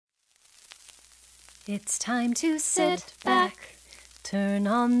It's time to sit back, turn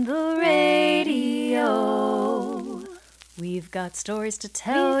on the radio. We've got stories to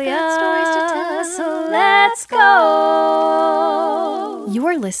tell ya, so let's go.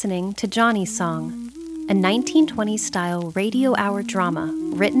 You're listening to Johnny's Song, a 1920s-style radio hour drama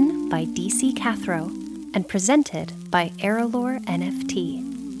written by D.C. Cathro and presented by Aerolore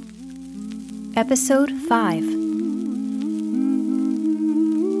NFT. Episode 5.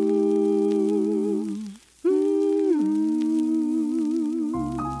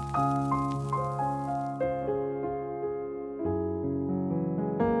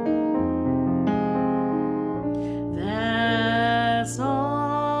 That's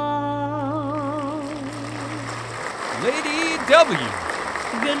all. Lady W.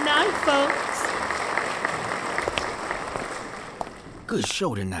 Good night, folks. Good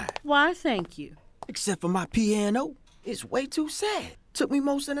show tonight. Why, thank you. Except for my piano. It's way too sad. Took me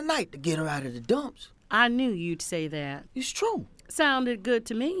most of the night to get her out of the dumps. I knew you'd say that. It's true. Sounded good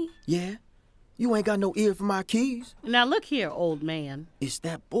to me. Yeah. You ain't got no ear for my keys. Now look here, old man. It's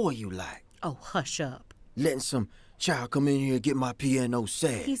that boy you like. Oh, hush up. Letting some child come in here and get my piano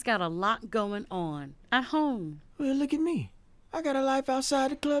sad. He's got a lot going on at home. Well, look at me. I got a life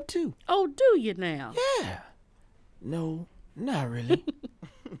outside the club, too. Oh, do you now? Yeah. No, not really.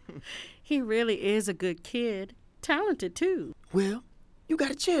 He really is a good kid. Talented, too. Well, you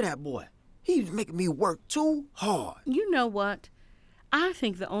gotta cheer that boy. He's making me work too hard. You know what? I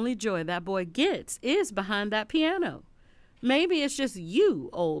think the only joy that boy gets is behind that piano. Maybe it's just you,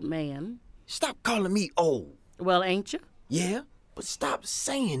 old man. Stop calling me old. Well, ain't you? Yeah, but stop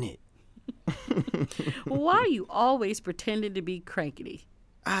saying it. Why are you always pretending to be cranky?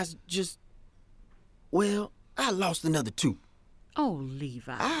 I lost another tooth. Oh,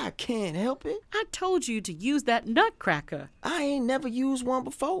 Levi. I can't help it. I told you to use that nutcracker. I ain't never used one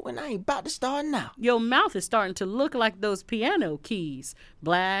before, and I ain't about to start now. Your mouth is starting to look like those piano keys.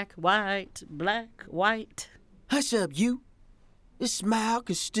 Black, white, black, white. Hush up, you. This smile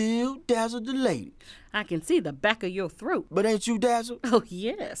can still dazzle the ladies. I can see the back of your throat. But ain't you dazzled? Oh,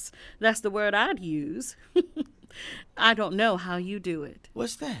 yes. That's the word I'd use. I don't know how you do it.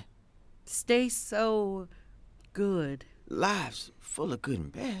 What's that? Stay so good. Life's full of good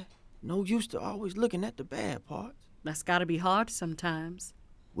and bad. No use to always looking at the bad parts. That's gotta be hard sometimes.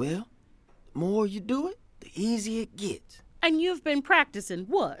 Well, the more you do it, the easier it gets. And you've been practicing,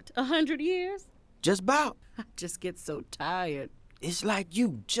 what, 100 years? Just about. I just get so tired. It's like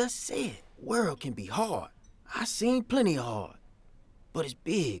you just said. World can be hard. I seen plenty of hard. But it's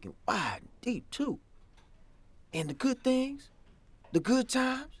big and wide and deep, too. And the good things, the good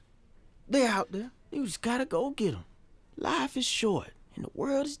times, they're out there. You just gotta go get them. Life is short and the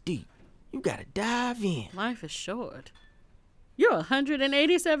world is deep. You gotta dive in. Life is short. You're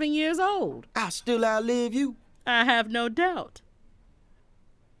 187 years old. I'll still outlive you. I have no doubt.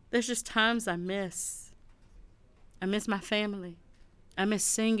 There's just times I miss. I miss my family. I miss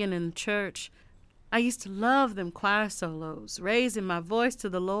singing in church. I used to love them choir solos, raising my voice to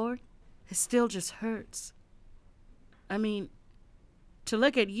the Lord. It still just hurts. I mean, to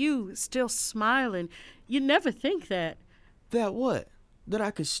look at you still smiling, you'd never think that. That what? That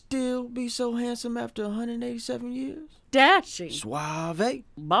I could still be so handsome after 187 years? Dashing. Suave.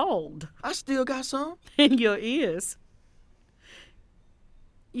 Bald. I still got some. In your ears.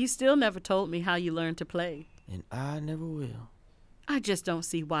 You still never told me how you learned to play. And I never will. I just don't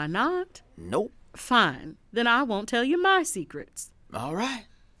see why not. Nope. Fine. Then I won't tell you my secrets. All right.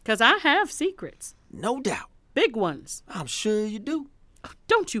 'Cause I have secrets. No doubt. Big ones. I'm sure you do.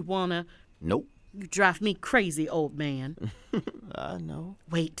 Don't you wanna? Nope. You drive me crazy, old man. I know.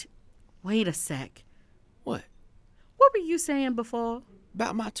 Wait a sec. What? What were you saying before?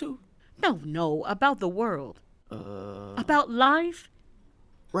 About my tooth? No, about the world. About life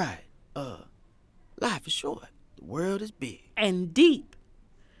Right. Life is short. The world is big. and deep.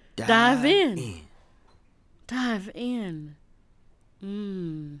 Dive in. Dive in.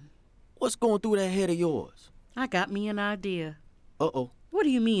 What's going through that head of yours? I got me an idea. Uh-oh. What do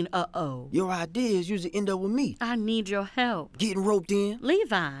you mean, uh-oh? Your ideas usually end up with me. I need your help. Getting roped in.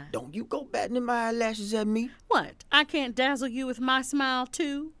 Levi. Don't you go batting them eyelashes at me. What? I can't dazzle you with my smile,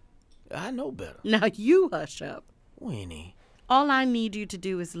 too? I know better. Now you hush up. Winnie. All I need you to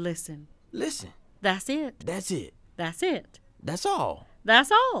do is listen. Listen. That's it. That's it. That's it. That's all.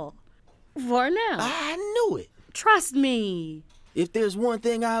 That's all. For now. I knew it. Trust me. If there's one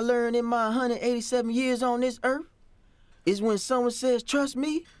thing I learned in my 187 years on this earth, is when someone says, trust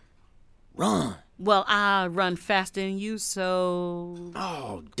me, run. Well, I run faster than you, so...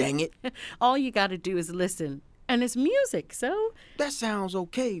 Oh, dang it. All you gotta do is listen. And it's music, so... That sounds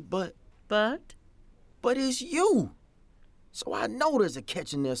okay, but... But? But it's you. So I know there's a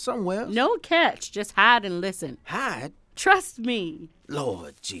catch in there somewhere. No catch. Just hide and listen. Hide? Trust me.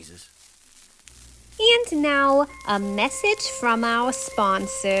 Lord Jesus. And now, a message from our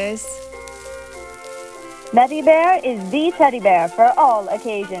sponsors. Betty Bear is the teddy bear for all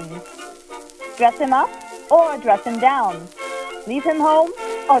occasions. Dress him up or dress him down. Leave him home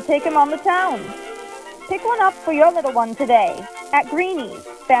or take him on the town. Pick one up for your little one today at Greenie's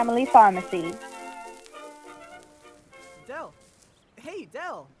Family Pharmacy. Del. Hey,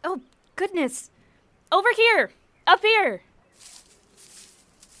 Del. Oh, goodness. Over here. Up here.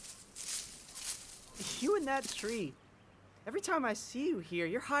 You and that tree. Every time I see you here,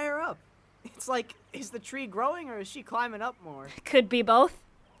 you're higher up. It's like, is the tree growing or is she climbing up more? Could be both.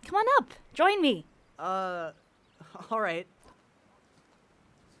 Come on up. Join me. All right.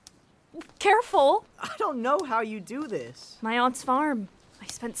 Careful. I don't know how you do this. My aunt's farm. I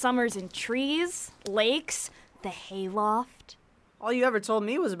spent summers in trees, lakes, the hayloft. All you ever told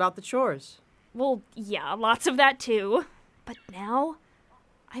me was about the chores. Well, yeah, lots of that too. But now,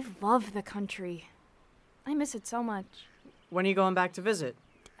 I love the country. I miss it so much. When are you going back to visit?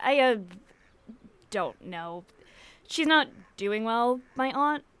 I, don't know. She's not doing well, my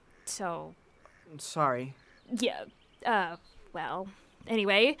aunt, so... I'm sorry. Yeah, well,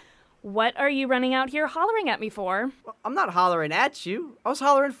 anyway, what are you running out here hollering at me for? Well, I'm not hollering at you. I was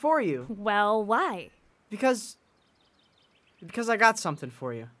hollering for you. Well, why? Because I got something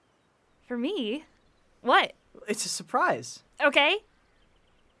for you. For me? What? It's a surprise. Okay.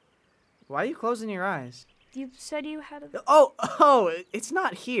 Why are you closing your eyes? You said you had a... Oh, it's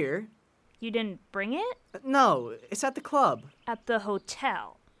not here. You didn't bring it? No, it's at the club. At the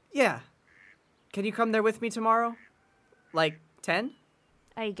hotel. Yeah. Can you come there with me tomorrow? Like 10?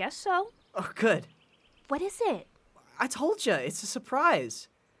 I guess so. Oh, good. What is it? I told you, it's a surprise.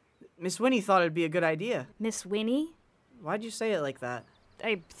 Miss Winnie thought it'd be a good idea. Miss Winnie? Why'd you say it like that?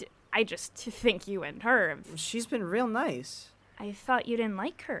 I just think you and her. She's been real nice. I thought you didn't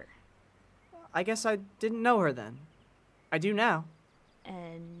like her. I guess I didn't know her then. I do now.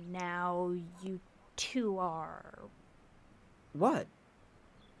 And now you two are What?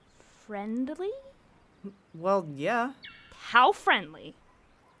 friendly? Well, yeah. How friendly?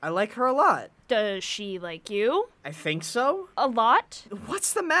 I like her a lot. Does she like you? I think so. A lot?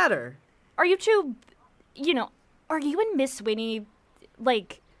 What's the matter? Are you two, are you and Miss Winnie,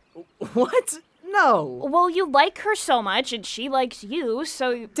 like... What? No. Well, you like her so much, and she likes you,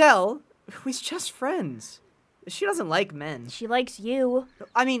 so... Del, we're just friends. She doesn't like men. She likes you.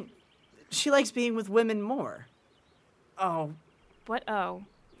 I mean, she likes being with women more. Oh, What? Oh.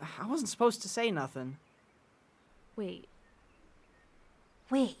 I wasn't supposed to say nothing. Wait.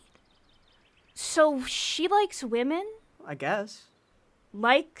 So she likes women? I guess.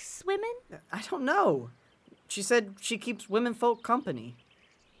 Likes women? I don't know. She said she keeps women folk company.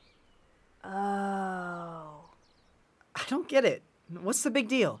 Oh. I don't get it. What's the big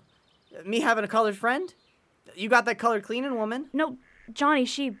deal? Me having a colored friend? You got that colored cleaning woman? No, Johnny,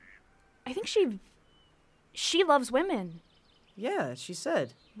 I think she loves women. Yeah, she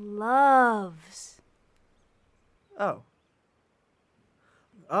said. Loves. Oh.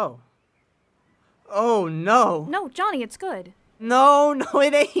 Oh, no. No, Johnny, it's good. No,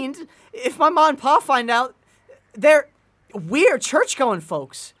 it ain't. If my ma and pa find out, we're church-going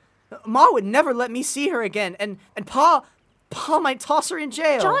folks. Ma would never let me see her again, and Pa might toss her in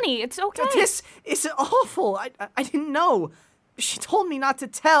jail. Johnny, it's okay. This is awful. I didn't know. She told me not to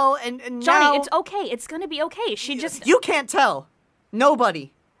tell, and Johnny, now... it's okay. It's gonna be okay. She just... You can't tell.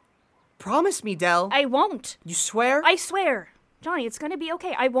 Nobody. Promise me, Del. I won't. You swear? I swear. Johnny, it's gonna be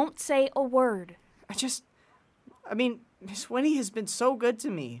okay. I won't say a word. I mean, Miss Winnie has been so good to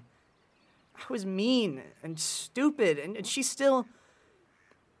me. I was mean and stupid, and she still...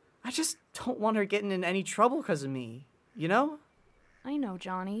 I just don't want her getting in any trouble because of me, you know? I know,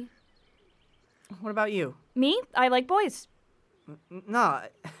 Johnny. What about you? Me? I like boys. Nah,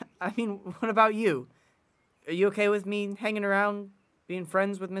 I mean, what about you? Are you okay with me hanging around, being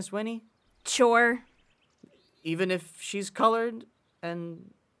friends with Miss Winnie? Sure. Even if she's colored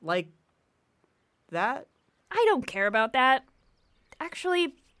and like that? I don't care about that.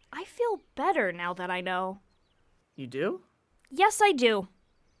 Actually, I feel better now that I know. You do? Yes, I do.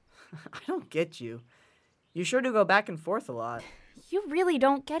 I don't get you. You sure do go back and forth a lot. You really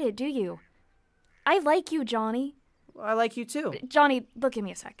don't get it, do you? I like you, Johnny. Well, I like you too. Johnny, look at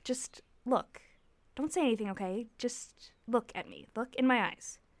me a sec. Just look. Don't say anything, okay? Just look at me. Look in my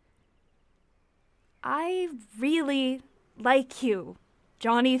eyes. I really like you,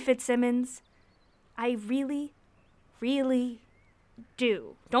 Johnny Fitzsimmons. I really, really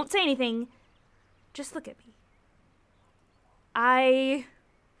do. Don't say anything. Just look at me. I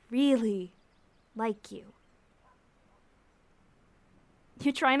really like you.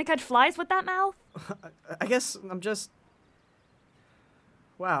 You trying to catch flies with that mouth? I guess I'm just...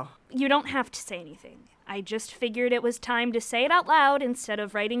 Wow. You don't have to say anything. I just figured it was time to say it out loud instead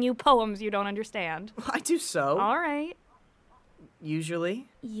of writing you poems you don't understand. I do so. All right. Usually.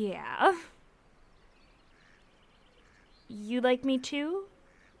 Yeah. You like me too?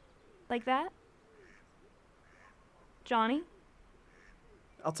 Like that? Johnny?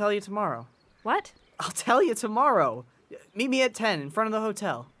 I'll tell you tomorrow. What? I'll tell you tomorrow. Meet me at 10 in front of the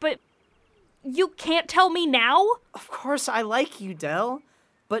hotel. But you can't tell me now? Of course I like you, Del.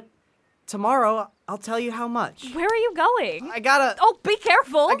 But tomorrow I'll tell you how much. Where are you going? I gotta... Oh, be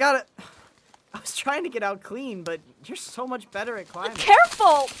careful. I was trying to get out clean, but you're so much better at climbing.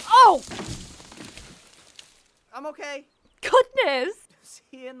 Careful! Oh! I'm okay. Goodness! See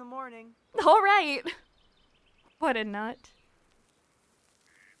you in the morning. All right. What a nut.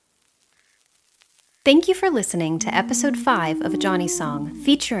 Thank you for listening to episode 5 of A Johnny Song,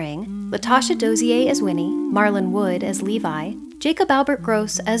 featuring Latasha Dozier as Winnie, Marlon Wood as Levi, Jacob Albert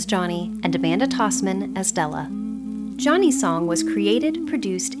Gross as Johnny, and Amanda Tossman as Della. Johnny Song was created,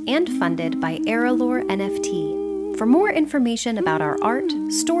 produced, and funded by Eralor NFT. For more information about our art,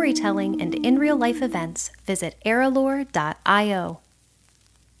 storytelling, and in-real-life events, visit eralor.io.